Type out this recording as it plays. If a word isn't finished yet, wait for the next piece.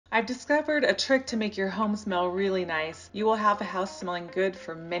I've discovered a trick to make your home smell really nice. You will have a house smelling good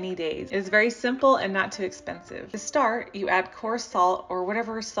for many days. It is very simple and not too expensive. To start, you add coarse salt or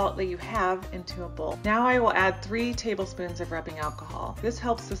whatever salt that you have into a bowl. Now I will add 3 tablespoons of rubbing alcohol. This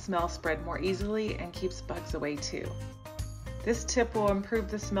helps the smell spread more easily and keeps bugs away too. This tip will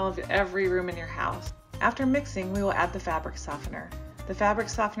improve the smell of every room in your house. After mixing, we will add the fabric softener. The fabric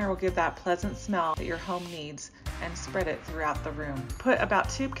softener will give that pleasant smell that your home needs and spread it throughout the room. Put about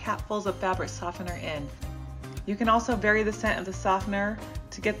 2 capfuls of fabric softener in. You can also vary the scent of the softener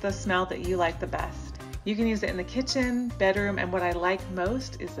to get the smell that you like the best. You can use it in the kitchen, bedroom, and what I like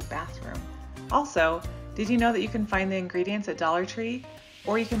most is the bathroom. Also, did you know that you can find the ingredients at Dollar Tree?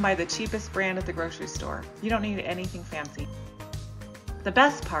 Or you can buy the cheapest brand at the grocery store. You don't need anything fancy. The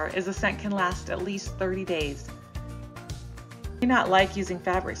best part is the scent can last at least 30 days. You may not like using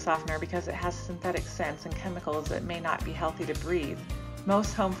fabric softener because it has synthetic scents and chemicals that may not be healthy to breathe.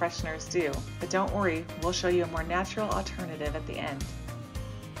 Most home fresheners do, but don't worry, we'll show you a more natural alternative at the end.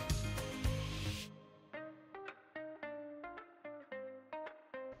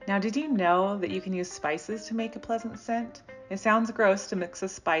 Now, did you know that you can use spices to make a pleasant scent? It sounds gross to mix a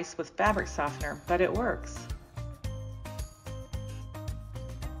spice with fabric softener, but it works.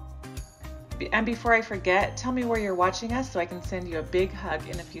 And before I forget, tell me where you're watching us so I can send you a big hug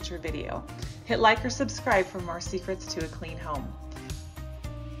in a future video. Hit like or subscribe for more secrets to a clean home.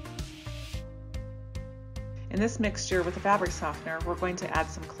 In this mixture with the fabric softener, we're going to add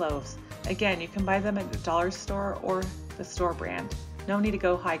some cloves. Again, you can buy them at the dollar store or the store brand. No need to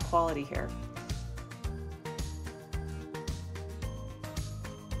go high quality here.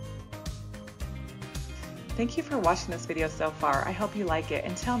 Thank you for watching this video so far. I hope you like it,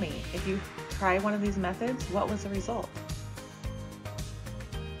 and tell me, if you try one of these methods, what was the result?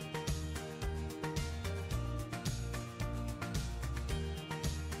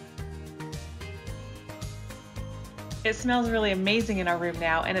 It smells really amazing in our room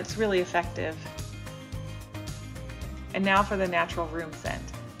now, and it's really effective. And now for the natural room scent.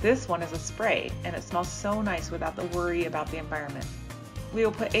 This one is a spray, and it smells so nice without the worry about the environment. We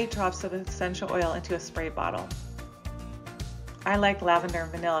will put 8 drops of essential oil into a spray bottle. I like lavender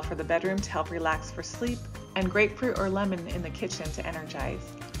and vanilla for the bedroom to help relax for sleep, and grapefruit or lemon in the kitchen to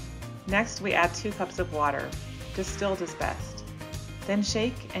energize. Next, we add 2 cups of water. Distilled is best. Then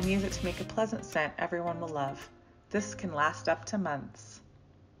shake and use it to make a pleasant scent everyone will love. This can last up to months.